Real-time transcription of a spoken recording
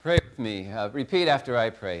Pray with me. Repeat after I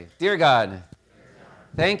pray. Dear God,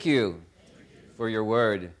 thank you for your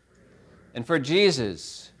word and for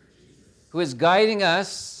Jesus, who is guiding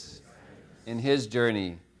us in his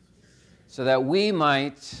journey so that we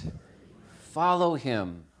might follow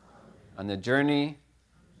him on the journey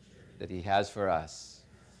that he has for us.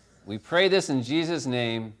 We pray this in Jesus'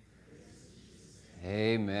 name.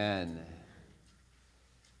 Amen.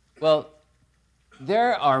 Well,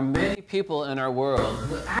 there are many people in our world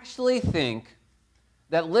who actually think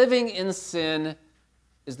that living in sin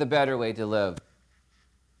is the better way to live.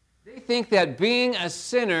 They think that being a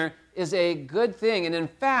sinner is a good thing. And in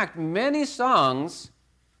fact, many songs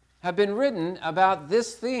have been written about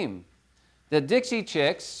this theme. The Dixie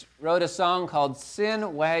Chicks wrote a song called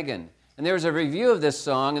Sin Wagon. And there was a review of this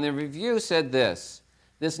song, and the review said this: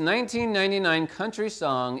 "This 1999 country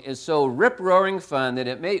song is so rip-roaring fun that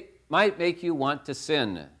it might make you want to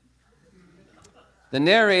sin. The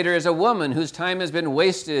narrator is a woman whose time has been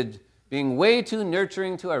wasted being way too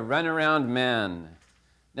nurturing to a runaround man.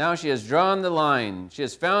 Now she has drawn the line. She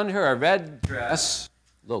has found her a red dress,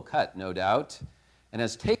 low cut no doubt, and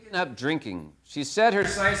has taken up drinking. She set her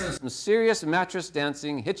sights on some serious mattress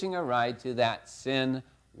dancing, hitching a ride to that sin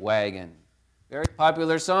wagon." Very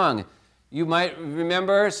popular song. You might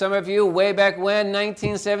remember, some of you, way back when,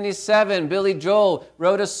 1977, Billy Joel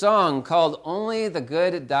wrote a song called Only the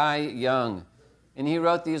Good Die Young. And he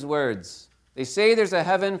wrote these words: "They say there's a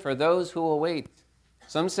heaven for those who will wait.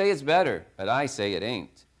 Some say it's better, but I say it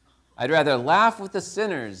ain't. I'd rather laugh with the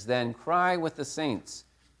sinners than cry with the saints.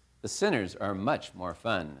 The sinners are much more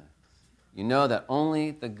fun. You know that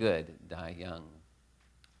only the good die young."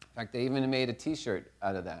 In fact, they even made a t-shirt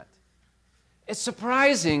out of that. It's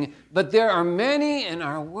surprising, but there are many in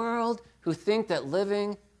our world who think that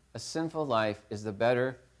living a sinful life is the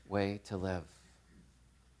better way to live.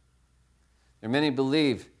 There are many who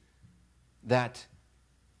believe that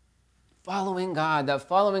following God, that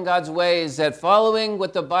following God's ways, that following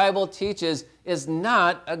what the Bible teaches is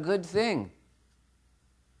not a good thing.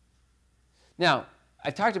 Now,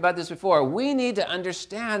 I've talked about this before. We need to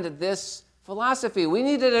understand this philosophy. We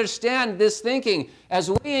need to understand this thinking as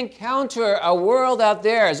we encounter a world out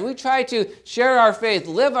there, as we try to share our faith,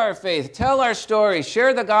 live our faith, tell our story,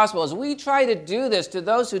 share the gospel. As we try to do this to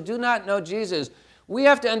those who do not know Jesus, we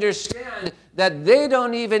have to understand that they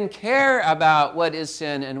don't even care about what is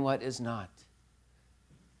sin and what is not.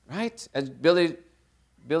 Right? As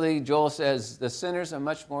Billy Joel says, the sinners are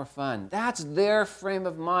much more fun. That's their frame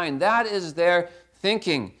of mind. That is their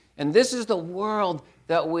thinking. And this is the world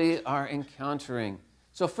that we are encountering.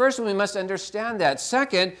 So first, we must understand that.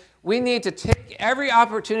 Second, we need to take every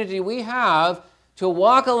opportunity we have to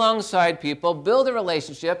walk alongside people, build a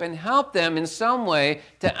relationship, and help them in some way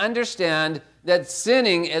to understand that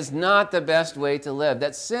sinning is not the best way to live,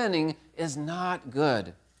 that sinning is not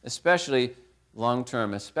good, especially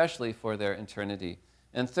long-term, especially for their eternity.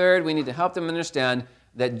 And third, we need to help them understand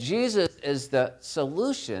that Jesus is the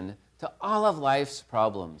solution to all of life's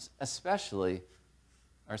problems, especially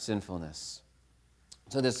our sinfulness.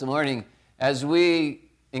 So this morning, as we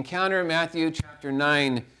encounter Matthew chapter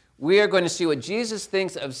 9, we are going to see what Jesus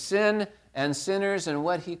thinks of sin and sinners and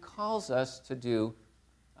what he calls us to do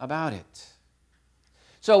about it.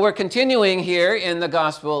 So we're continuing here in the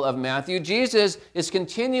Gospel of Matthew. Jesus is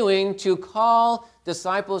continuing to call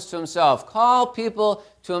disciples to himself, call people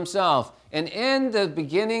to himself. And in the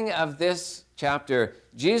beginning of this chapter,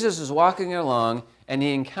 Jesus is walking along and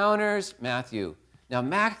he encounters Matthew. Now,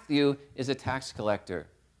 Matthew is a tax collector.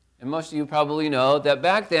 And most of you probably know that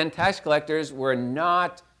back then, tax collectors were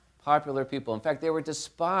not popular people. In fact, they were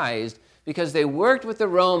despised because they worked with the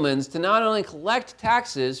Romans to not only collect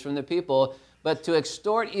taxes from the people, but to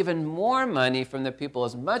extort even more money from the people,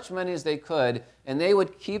 as much money as they could, and they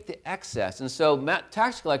would keep the excess. And so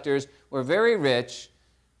tax collectors were very rich,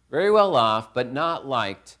 very well off, but not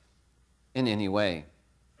liked in any way.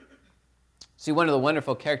 See, one of the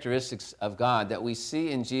wonderful characteristics of God that we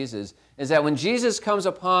see in Jesus is that when Jesus comes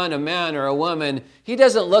upon a man or a woman, he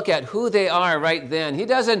doesn't look at who they are right then. He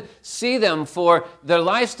doesn't see them for their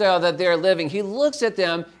lifestyle that they're living. He looks at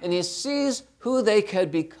them and he sees who they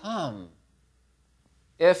could become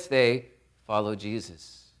if they follow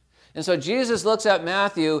Jesus. And so Jesus looks at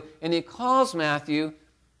Matthew and he calls Matthew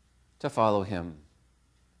to follow him.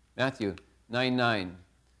 Matthew 9:9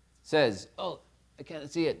 says, I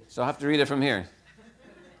can't see it, so I'll have to read it from here.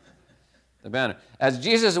 The banner. As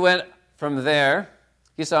Jesus went from there,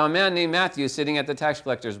 he saw a man named Matthew sitting at the tax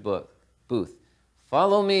collector's booth.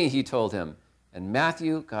 "Follow me," he told him. And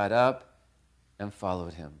Matthew got up and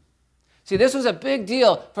followed him. See, this was a big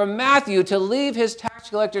deal for Matthew to leave his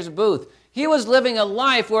tax collector's booth. He was living a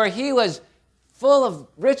life where he was full of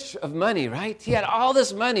rich of money, right? He had all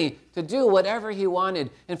this money to do whatever he wanted.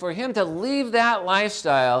 And for him to leave that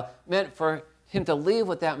lifestyle meant for him to leave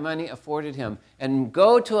what that money afforded him and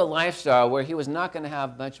go to a lifestyle where he was not going to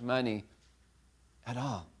have much money at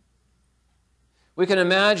all. We can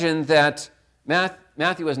imagine that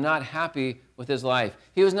Matthew was not happy with his life.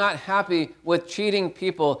 He was not happy with cheating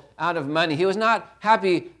people out of money. He was not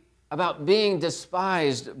happy about being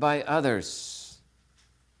despised by others.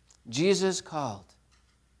 Jesus called,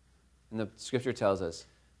 and the scripture tells us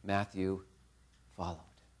Matthew followed.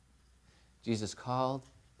 Jesus called,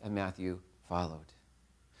 and Matthew followed.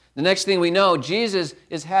 The next thing we know, Jesus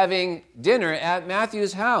is having dinner at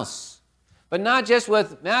Matthew's house. But not just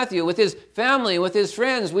with Matthew, with his family, with his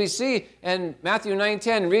friends. We see in Matthew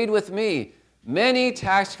 9:10, read with me, many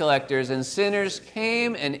tax collectors and sinners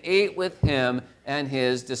came and ate with him and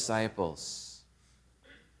his disciples.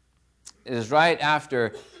 It is right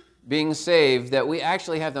after being saved that we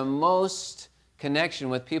actually have the most connection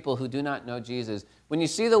with people who do not know Jesus. When you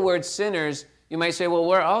see the word sinners, you might say, well,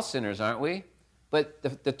 we're all sinners, aren't we? But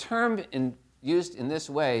the term used in this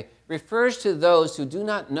way refers to those who do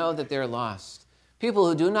not know that they're lost. People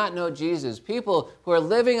who do not know Jesus. People who are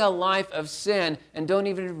living a life of sin and don't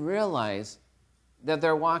even realize that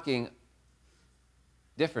they're walking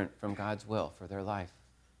different from God's will for their life.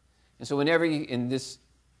 And so whenever you, in this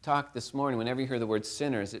talk this morning, whenever you hear the word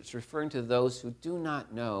sinners, it's referring to those who do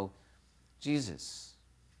not know Jesus.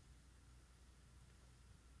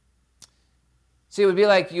 See, it would be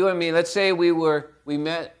like you and me. Let's say we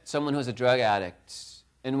met someone who's a drug addict,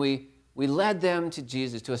 and we led them to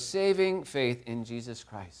Jesus, to a saving faith in Jesus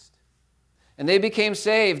Christ. And they became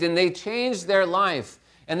saved, and they changed their life.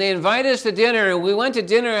 And they invited us to dinner, and we went to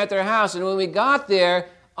dinner at their house. And when we got there,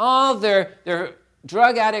 all their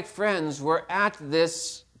drug addict friends were at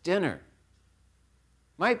this dinner.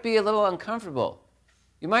 Might be a little uncomfortable.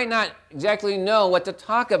 You might not exactly know what to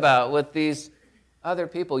talk about with these other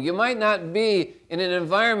people. You might not be in an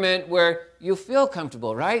environment where you feel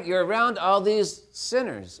comfortable, right? You're around all these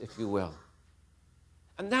sinners, if you will.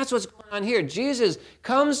 And that's what's going on here. Jesus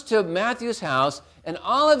comes to Matthew's house, and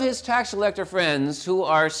all of his tax collector friends who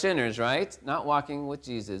are sinners, right? Not walking with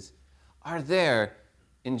Jesus, are there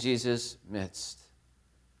in Jesus' midst.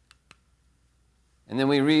 And then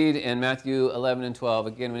we read in Matthew 11 and 12,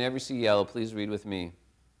 again, whenever you see yellow, please read with me.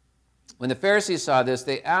 When the Pharisees saw this,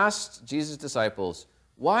 they asked Jesus' disciples,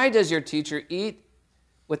 "Why does your teacher eat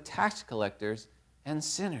with tax collectors and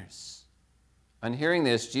sinners?" On hearing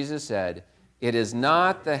this, Jesus said, "It is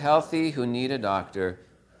not the healthy who need a doctor,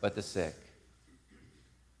 but the sick."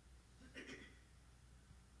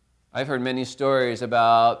 I've heard many stories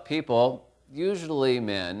about people, usually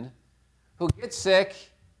men, who get sick,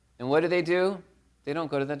 and what do? They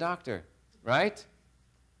don't go to the doctor, right?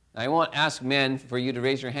 I won't ask men for you to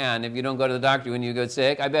raise your hand if you don't go to the doctor when you get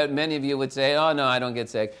sick. I bet many of you would say, oh, no, I don't get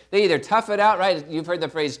sick. They either tough it out, right? You've heard the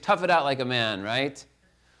phrase, tough it out like a man, right?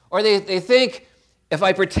 Or they think, if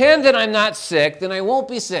I pretend that I'm not sick, then I won't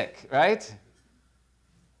be sick, right?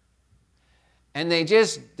 And they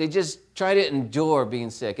just try to endure being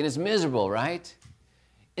sick, and it's miserable, right?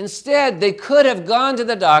 Instead, they could have gone to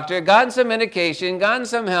the doctor, gotten some medication, gotten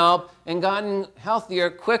some help, and gotten healthier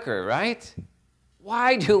quicker, right?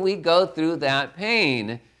 Why do we go through that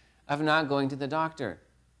pain of not going to the doctor?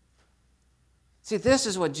 See, this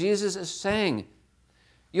is what Jesus is saying.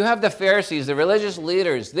 You have the Pharisees, the religious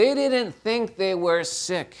leaders. They didn't think they were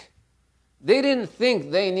sick. They didn't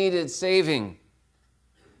think they needed saving.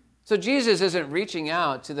 So Jesus isn't reaching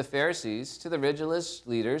out to the Pharisees, to the religious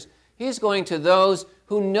leaders. He's going to those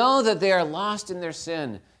who know that they are lost in their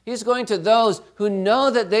sin. He's going to those who know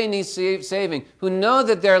that they need saving, who know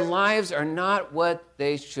that their lives are not what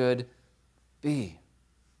they should be.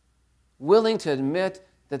 Willing to admit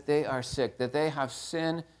that they are sick, that they have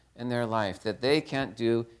sin in their life, that they can't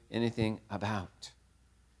do anything about.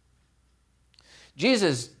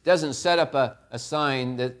 Jesus doesn't set up a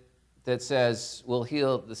sign that says, we'll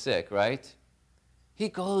heal the sick, right? He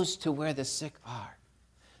goes to where the sick are.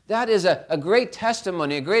 That is a great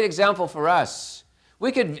testimony, a great example for us.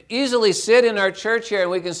 We could easily sit in our church here and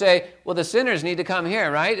we can say, well, the sinners need to come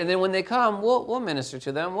here, right? And then when they come, we'll minister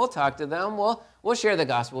to them, we'll talk to them, we'll share the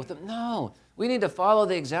gospel with them. No, we need to follow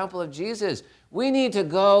the example of Jesus. We need to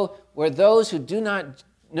go where those who do not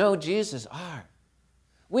know Jesus are.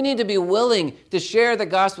 We need to be willing to share the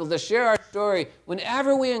gospel, to share our story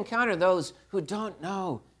whenever we encounter those who don't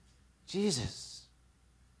know Jesus.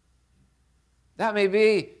 That may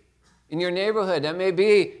be in your neighborhood, that may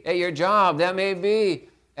be at your job, that may be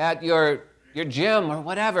at your gym or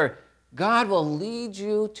whatever. God will lead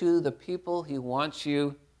you to the people He wants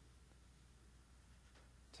you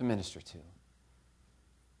to minister to.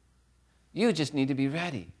 You just need to be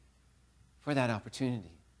ready for that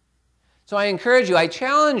opportunity. So I encourage you, I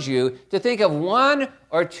challenge you to think of one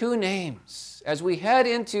or two names as we head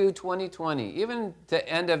into 2020, even to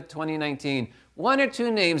end of 2019, one or two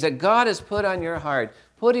names that God has put on your heart,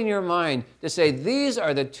 put in your mind to say, these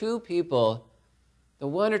are the two people, the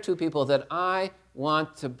one or two people that I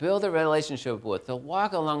want to build a relationship with, to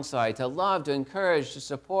walk alongside, to love, to encourage, to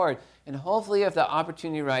support, and hopefully if the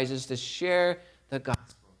opportunity arises, to share the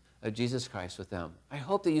gospel of Jesus Christ with them. I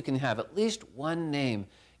hope that you can have at least one name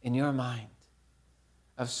in your mind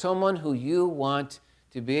of someone who you want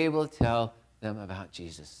to be able to tell them about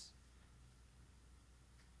Jesus.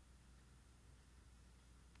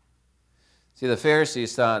 See, the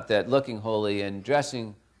Pharisees thought that looking holy and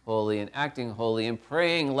dressing holy and acting holy and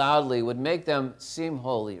praying loudly would make them seem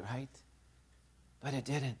holy, right? But it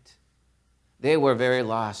didn't. They were very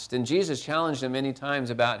lost. And Jesus challenged them many times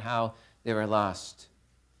about how they were lost.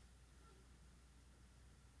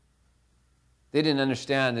 They didn't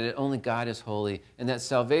understand that only God is holy and that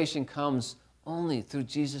salvation comes only through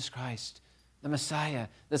Jesus Christ, the Messiah,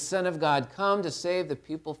 the Son of God, come to save the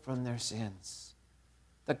people from their sins.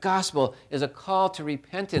 The gospel is a call to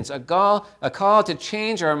repentance, a call to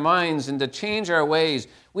change our minds and to change our ways.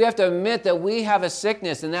 We have to admit that we have a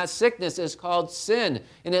sickness, and that sickness is called sin,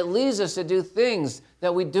 and it leads us to do things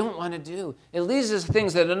that we don't want to do. It leads us to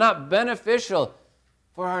things that are not beneficial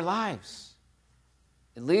for our lives.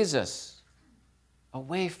 It leads us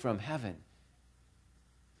away from heaven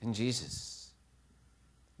in Jesus.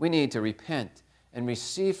 We need to repent and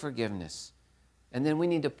receive forgiveness. And then we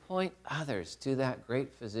need to point others to that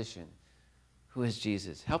great physician who is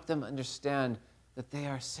Jesus. Help them understand that they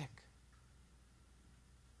are sick.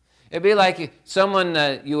 It'd be like someone,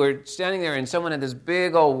 you were standing there and someone had this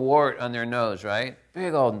big old wart on their nose, right?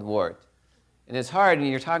 Big old wart. And it's hard, and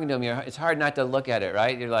you're talking to them, it's hard not to look at it,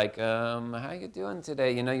 right? You're like, how you doing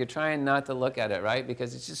today? You know, you're trying not to look at it, right?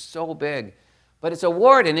 Because it's just so big. But it's a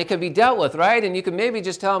wart, and it can be dealt with, right? And you can maybe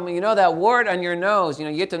just tell them, you know, that wart on your nose, you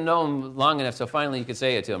get to know them long enough so finally you can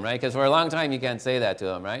say it to them, right? Because for a long time you can't say that to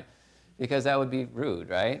them, right? Because that would be rude,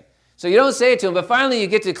 right? So you don't say it to them, but finally you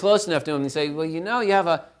get to close enough to them and say, well, you have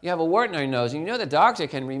a wart on your nose, and the doctor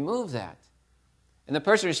can remove that. And the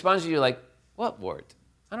person responds to you like, what wart?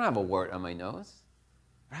 I don't have a wart on my nose,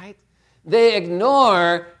 right? They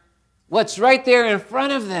ignore what's right there in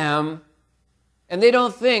front of them, and they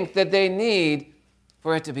don't think that they need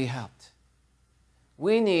for it to be helped.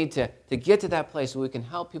 We need to get to that place where we can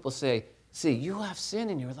help people say, see, you have sin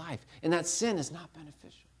in your life, and that sin is not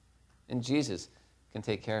beneficial. And Jesus can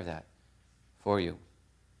take care of that for you.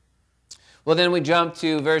 Well, then we jump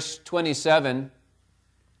to verse 27,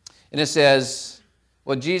 and it says,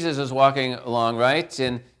 well, Jesus is walking along, right?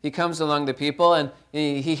 And he comes along the people, and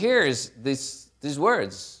he hears these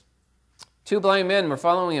words. Two blind men were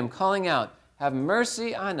following him, calling out, have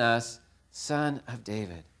mercy on us, Son of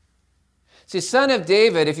David. See, Son of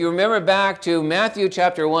David, if you remember back to Matthew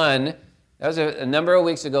chapter 1, that was a number of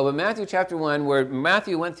weeks ago, but Matthew chapter 1, where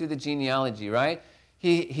Matthew went through the genealogy, right?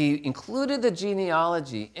 He included the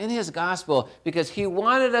genealogy in his gospel because he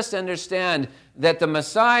wanted us to understand that the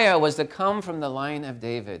Messiah was to come from the line of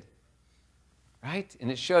David, right? And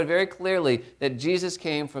it showed very clearly that Jesus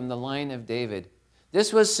came from the line of David.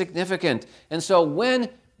 This was significant. And so when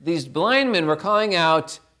these blind men were calling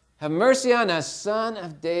out, have mercy on us, Son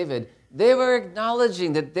of David, they were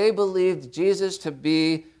acknowledging that they believed Jesus to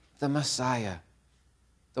be the Messiah,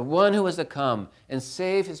 the one who was to come and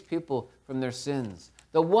save his people from their sins,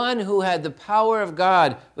 the one who had the power of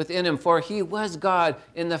God within him, for he was God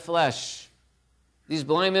in the flesh. These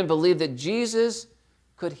blind men believed that Jesus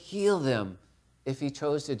could heal them if he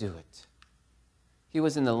chose to do it. He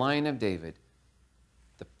was in the line of David.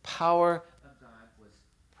 The power of God was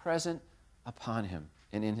present upon him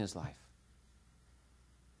and in his life.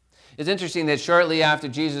 It's interesting that shortly after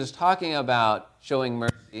Jesus is talking about showing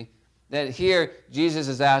mercy, that here Jesus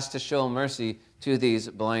is asked to show mercy to these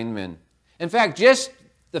blind men. In fact, just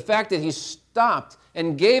the fact that he stopped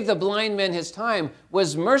and gave the blind men his time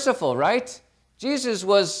was merciful, right? Jesus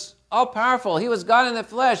was all-powerful. He was God in the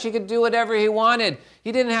flesh. He could do whatever he wanted.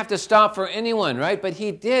 He didn't have to stop for anyone, right? But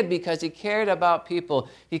he did because he cared about people.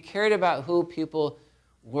 He cared about who people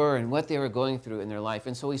were and what they were going through in their life.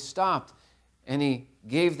 And so he stopped and he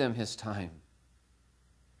gave them his time.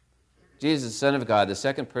 Jesus, Son of God, the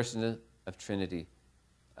second person of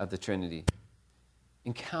the Trinity,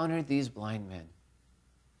 encountered these blind men.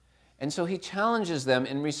 And so he challenges them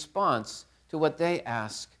in response to what they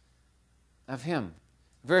ask of him.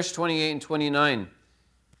 Verse 28 and 29.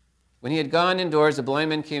 When he had gone indoors, the blind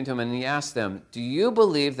men came to him, and he asked them, "Do you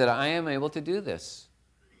believe that I am able to do this?"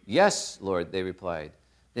 "Yes, Lord," they replied.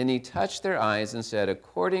 Then he touched their eyes and said,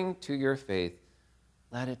 "According to your faith,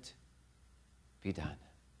 let it be done."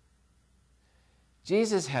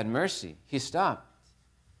 Jesus had mercy. He stopped.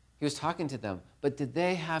 He was talking to them. But did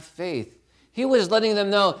they have faith? He was letting them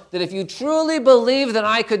know that if you truly believe that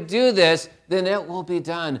I could do this, then it will be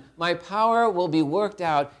done. My power will be worked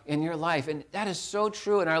out in your life. And that is so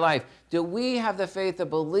true in our life. Do we have the faith to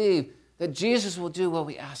believe that Jesus will do what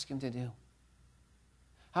we ask him to do?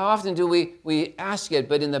 How often do we ask it,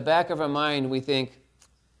 but in the back of our mind we think,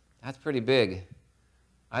 that's pretty big.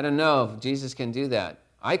 I don't know if Jesus can do that.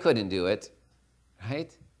 I couldn't do it,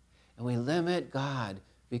 right? And we limit God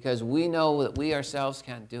because we know that we ourselves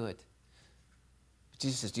can't do it. But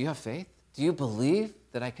Jesus says, do you have faith? Do you believe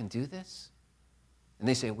that I can do this? And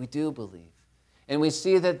they say, we do believe. And we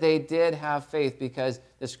see that they did have faith because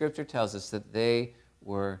the scripture tells us that they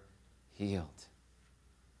were healed.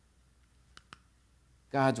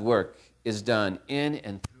 God's work is done in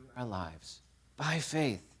and through our lives by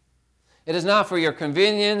faith. It is not for your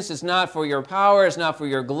convenience. It's not for your power. It's not for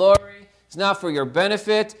your glory. It's not for your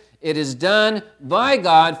benefit. It is done by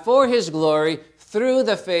God for his glory through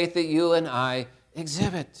the faith that you and I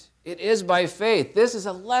exhibit. It is by faith. This is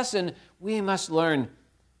a lesson we must learn.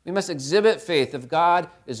 We must exhibit faith if God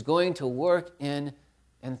is going to work in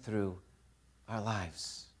and through our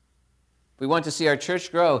lives. If we want to see our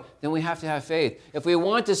church grow, then we have to have faith. If we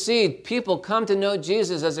want to see people come to know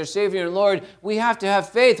Jesus as their Savior and Lord, we have to have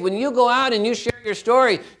faith. When you go out and you share your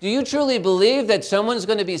story, do you truly believe that someone's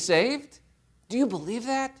going to be saved? Do you believe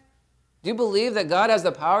that? Do you believe that God has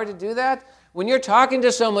the power to do that? When you're talking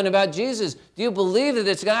to someone about Jesus, do you believe that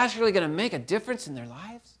it's actually going to make a difference in their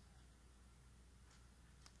lives?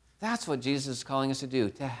 That's what Jesus is calling us to do,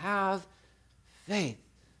 to have faith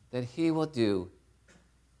that he will do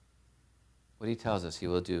what he tells us he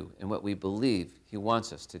will do and what we believe he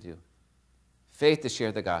wants us to do. Faith to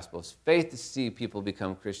share the gospel, faith to see people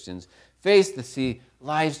become Christians, faith to see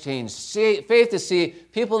lives change, faith to see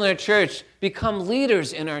people in our church become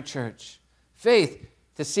leaders in our church, faith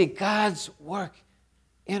to see God's work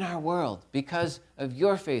in our world because of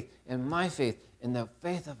your faith and my faith and the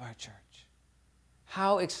faith of our church.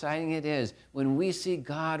 How exciting it is when we see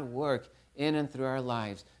God work in and through our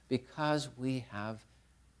lives because we have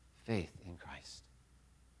faith in Christ.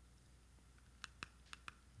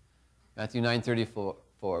 Matthew 9:34.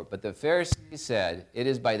 But the Pharisees said, it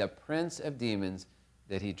is by the prince of demons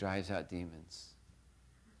that he drives out demons.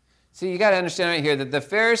 See, you got to understand right here that the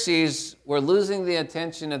Pharisees were losing the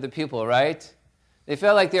attention of the people, right? They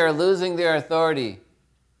felt like they were losing their authority.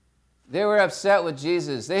 They were upset with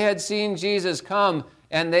Jesus. They had seen Jesus come,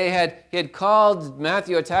 and he had called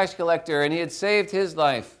Matthew a tax collector, and he had saved his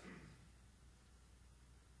life.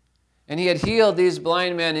 And he had healed these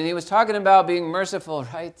blind men, and he was talking about being merciful,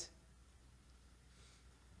 right?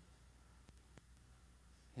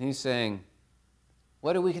 And he's saying,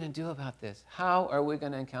 what are we going to do about this? How are we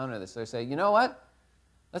going to encounter this? So they say, you know what?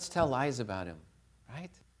 Let's tell lies about him, right?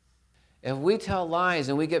 If we tell lies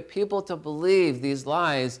and we get people to believe these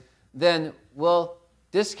lies, then we'll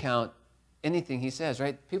discount anything he says,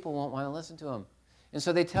 right? People won't want to listen to him. And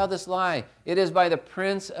so they tell this lie. It is by the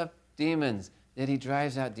prince of demons that he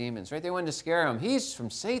drives out demons, right? They wanted to scare him. He's from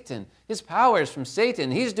Satan. His power is from Satan.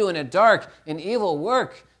 He's doing a dark and evil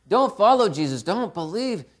work. Don't follow Jesus. Don't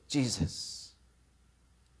believe Jesus.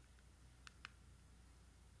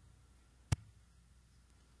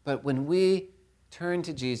 But when we turn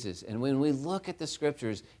to Jesus and when we look at the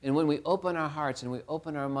scriptures and when we open our hearts and we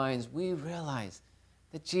open our minds, we realize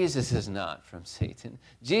that Jesus is not from Satan.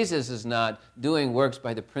 Jesus is not doing works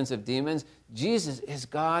by the prince of demons. Jesus is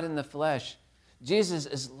God in the flesh. Jesus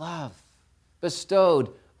is love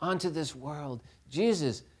bestowed onto this world.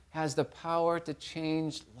 Jesus has the power to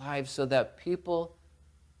change lives so that people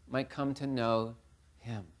might come to know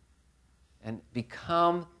him and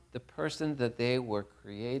become the person that they were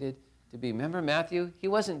created to be. Remember Matthew? He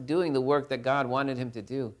wasn't doing the work that God wanted him to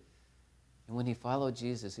do. And when he followed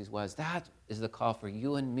Jesus, he was. That is the call for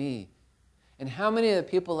you and me. And how many of the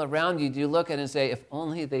people around you do you look at and say, if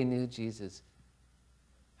only they knew Jesus,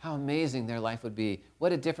 how amazing their life would be.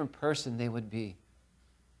 What a different person they would be.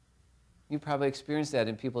 You probably experienced that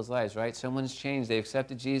in people's lives, right? Someone's changed. They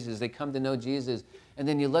accepted Jesus. They come to know Jesus. And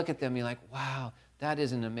then you look at them and you're like, wow, that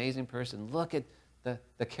is an amazing person. Look at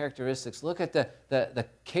the characteristics. Look at the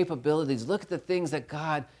capabilities. Look at the things that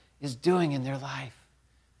God is doing in their life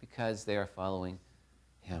because they are following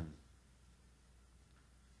him.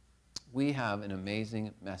 We have an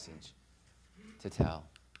amazing message to tell.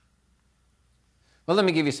 Well, let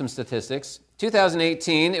me give you some statistics.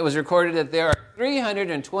 2018, it was recorded that there are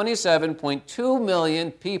 327.2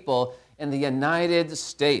 million people in the United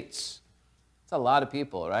States. That's a lot of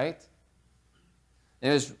people, right?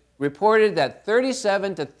 And it was reported that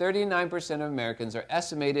 37 to 39% of Americans are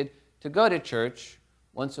estimated to go to church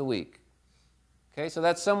once a week. Okay, so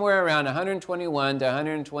that's somewhere around 121 to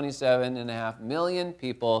 127.5 million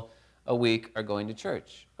people a week are going to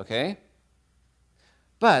church, okay?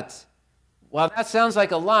 But while that sounds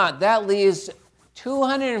like a lot, that leaves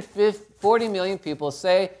 240 million people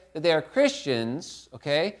say that they are Christians,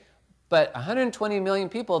 okay? But 120 million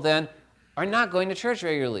people then are not going to church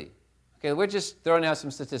regularly. Okay, we're just throwing out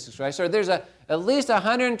some statistics, right? So there's at least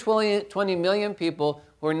 120 million people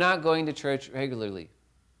who are not going to church regularly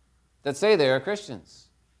that say they are Christians.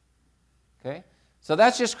 Okay? So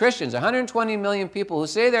that's just Christians. 120 million people who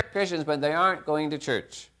say they're Christians, but they aren't going to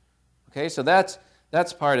church. Okay, so that's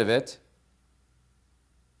part of it.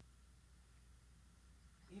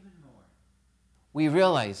 Even more, we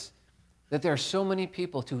realize that there are so many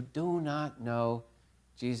people who do not know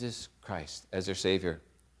Jesus Christ as their Savior.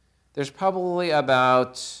 There's probably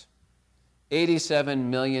about 87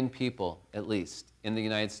 million people, at least, in the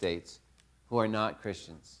United States who are not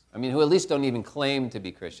Christians. I mean, who at least don't even claim to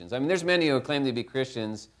be Christians. I mean, there's many who claim to be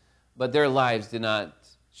Christians, but their lives do not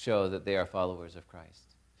show that they are followers of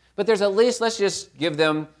Christ. But there's at least, let's just give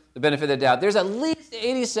them the benefit of the doubt, there's at least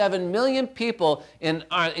 87 million people in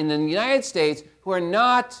the United States who are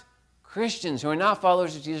not Christians, who are not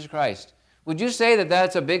followers of Jesus Christ. Would you say that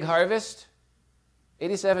that's a big harvest?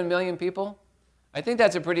 87 million people? I think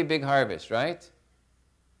that's a pretty big harvest, right?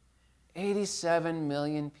 87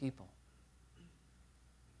 million people.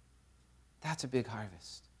 That's a big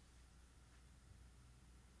harvest.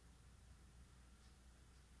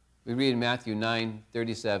 We read in Matthew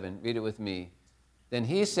 9:37. Read it with me. Then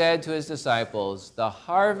he said to his disciples, "The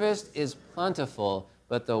harvest is plentiful,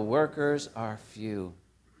 but the workers are few."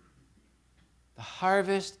 The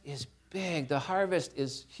harvest is big. The harvest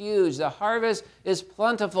is huge. The harvest is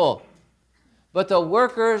plentiful, but the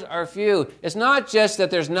workers are few. It's not just that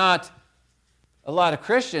there's not a lot of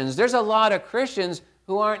Christians. There's a lot of Christians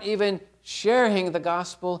who aren't even sharing the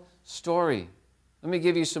gospel story. Let me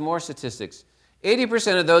give you some more statistics.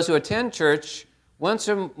 80% of those who attend church once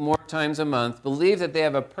or more times a month believe that they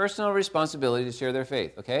have a personal responsibility to share their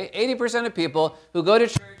faith, okay? 80% of people who go to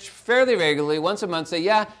church fairly regularly once a month say,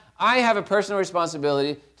 yeah, I have a personal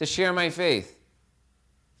responsibility to share my faith.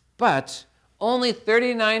 But only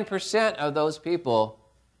 39% of those people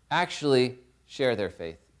actually share their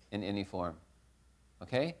faith in any form,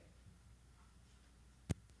 okay?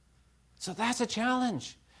 So that's a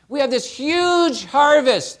challenge. We have this huge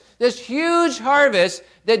harvest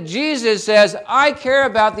that Jesus says, I care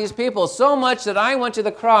about these people so much that I went to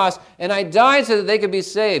the cross and I died so that they could be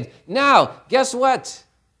saved. Now, guess what?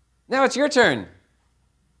 Now it's your turn.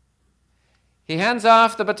 He hands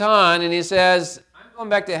off the baton and he says, I'm going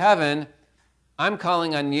back to heaven. I'm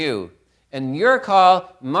calling on you. And your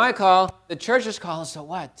call, my call, the church's call is to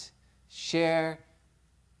what? Share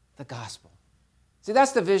the gospel. See,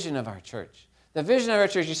 that's the vision of our church. The vision of our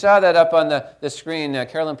church, you saw that up on the screen.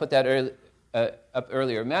 Carolyn put that up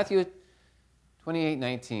earlier. Matthew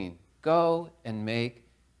 28:19. Go and make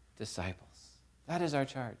disciples. That is our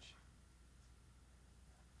charge.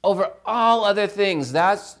 Over all other things,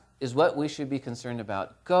 that is what we should be concerned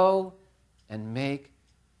about. Go and make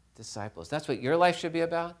disciples. That's what your life should be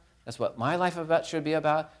about. That's what my life should be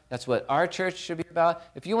about. That's what our church should be about.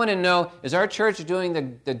 If you want to know, is our church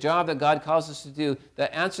doing the job that God calls us to do,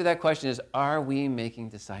 the answer to that question is, are we making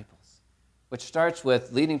disciples? Which starts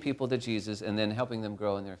with leading people to Jesus and then helping them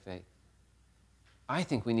grow in their faith. I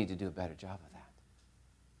think we need to do a better job of that.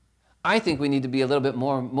 I think we need to be a little bit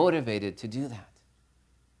more motivated to do that.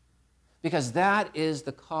 Because that is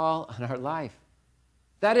the call on our life.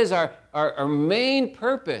 That is our main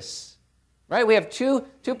purpose. Right? We have two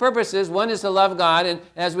purposes. One is to love God, and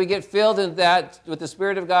as we get filled in that with the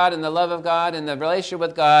Spirit of God and the love of God and the relationship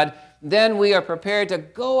with God, then we are prepared to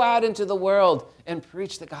go out into the world and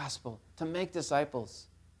preach the gospel, to make disciples,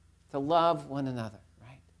 to love one another,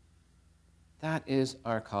 right? That is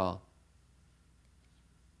our call.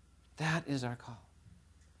 That is our call.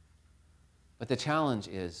 But the challenge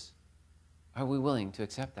is, are we willing to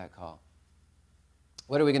accept that call?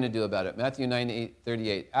 What are we going to do about it? Matthew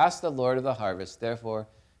 9:38. Ask the Lord of the harvest, therefore,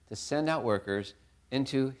 to send out workers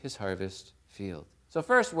into his harvest field. So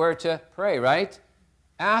first, we're to pray, right?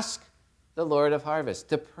 Ask the Lord of harvest,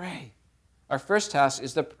 to pray. Our first task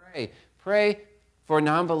is to pray. Pray for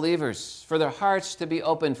non-believers, for their hearts to be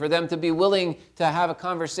open, for them to be willing to have a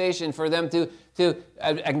conversation, for them to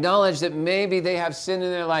acknowledge that maybe they have sin in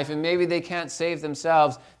their life and maybe they can't save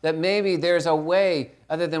themselves, that maybe there's a way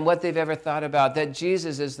other than what they've ever thought about, that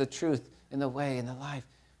Jesus is the truth and the way and the life.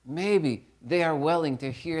 Maybe they are willing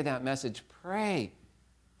to hear that message. Pray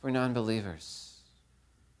for non-believers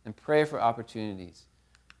and pray for opportunities.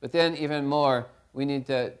 But then even more, we need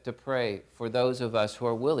to pray for those of us who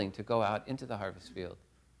are willing to go out into the harvest field.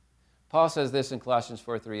 Paul says this in Colossians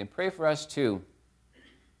 4:3, and pray for us too,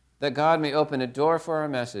 that God may open a door for our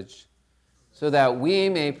message, so that we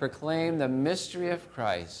may proclaim the mystery of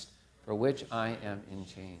Christ, for which I am in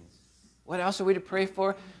chains. What else are we to pray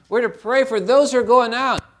for? We're to pray for those who are going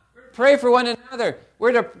out. Pray for one another.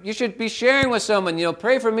 You should be sharing with someone.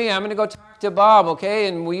 Pray for me. I'm going to go talk to Bob, okay?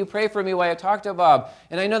 And will you pray for me while I talk to Bob?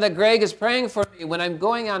 And I know that Greg is praying for me when I'm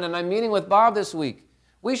going out and I'm meeting with Bob this week.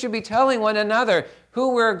 We should be telling one another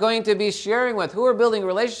who we're going to be sharing with, who we're building a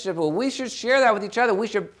relationship with. We should share that with each other. We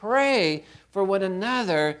should pray for one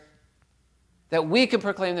another that we can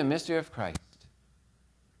proclaim the mystery of Christ.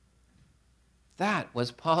 That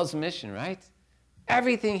was Paul's mission, right?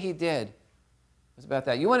 Everything he did was about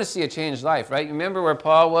that. You want to see a changed life, right? You remember where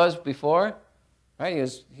Paul was before? Right?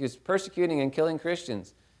 He was persecuting and killing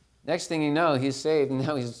Christians. Next thing you know, he's saved, and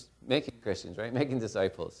now he's making Christians, right? Making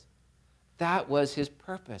disciples. That was his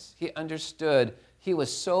purpose. He understood he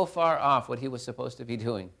was so far off what he was supposed to be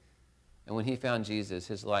doing. And when he found Jesus,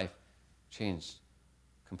 his life changed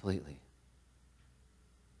completely.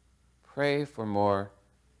 Pray for more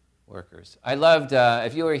workers. I loved,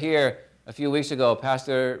 if you were here a few weeks ago,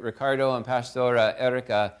 Pastor Ricardo and Pastora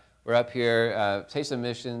Erica were up here. Taste of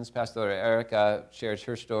Missions, Pastora Erica shared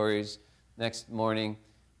her stories. Next morning,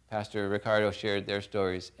 Pastor Ricardo shared their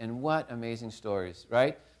stories. And what amazing stories,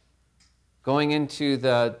 right? Going into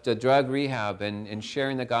the drug rehab and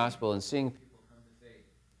sharing the gospel and seeing people come to faith.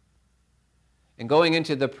 And going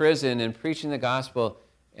into the prison and preaching the gospel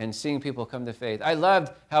and seeing people come to faith. I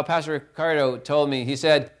loved how Pastor Ricardo told me, he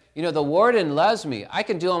said, the warden loves me. I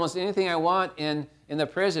can do almost anything I want in the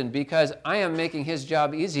prison because I am making his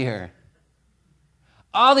job easier.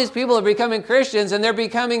 All these people are becoming Christians and they're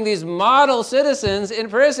becoming these model citizens in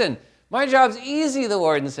prison. My job's easy, the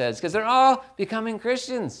warden says, because they're all becoming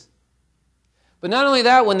Christians. But not only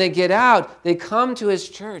that, when they get out, they come to his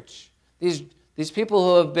church. These people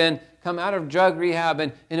who have come out of drug rehab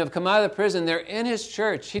and have come out of the prison, they're in his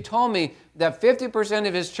church. He told me that 50%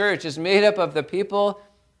 of his church is made up of the people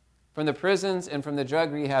from the prisons and from the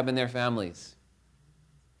drug rehab and their families.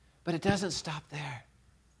 But it doesn't stop there.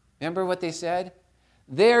 Remember what they said?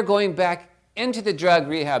 They're going back into the drug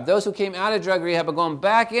rehab. Those who came out of drug rehab are going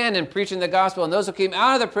back in and preaching the gospel. And those who came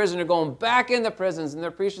out of the prison are going back in the prisons and they're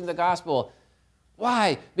preaching the gospel.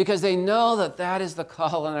 Why? Because they know that that is the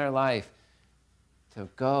call in their life, to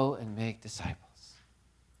go and make disciples.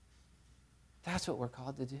 That's what we're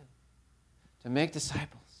called to do, to make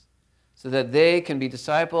disciples, so that they can be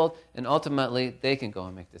discipled and ultimately they can go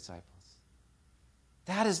and make disciples.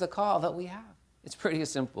 That is the call that we have. It's pretty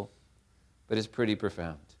simple, but it's pretty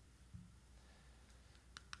profound.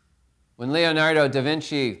 When Leonardo da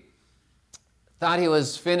Vinci thought he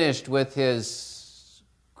was finished with his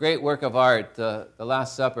great work of art, the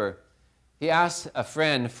Last Supper, he asked a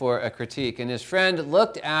friend for a critique, and his friend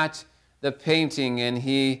looked at the painting and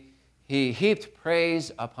he heaped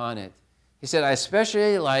praise upon it. He said, I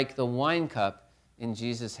especially like the wine cup in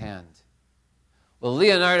Jesus' hand. Well,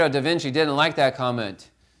 Leonardo da Vinci didn't like that comment.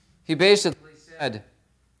 He basically said,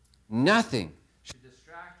 nothing should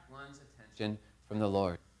distract one's attention from the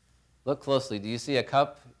Lord. Look closely. Do you see a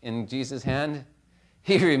cup in Jesus' hand?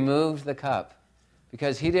 He removed the cup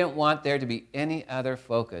because he didn't want there to be any other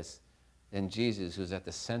focus than Jesus, who's at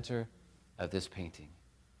the center of this painting.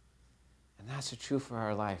 And that's true for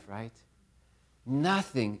our life, right?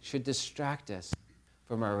 Nothing should distract us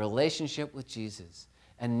from our relationship with Jesus.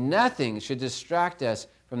 And nothing should distract us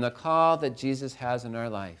from the call that Jesus has in our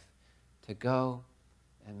life to go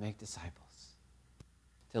and make disciples,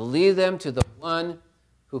 to lead them to the one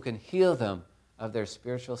who can heal them of their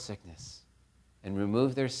spiritual sickness and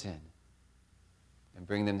remove their sin and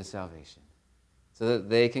bring them to salvation so that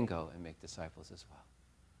they can go and make disciples as well.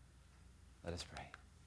 Let us pray.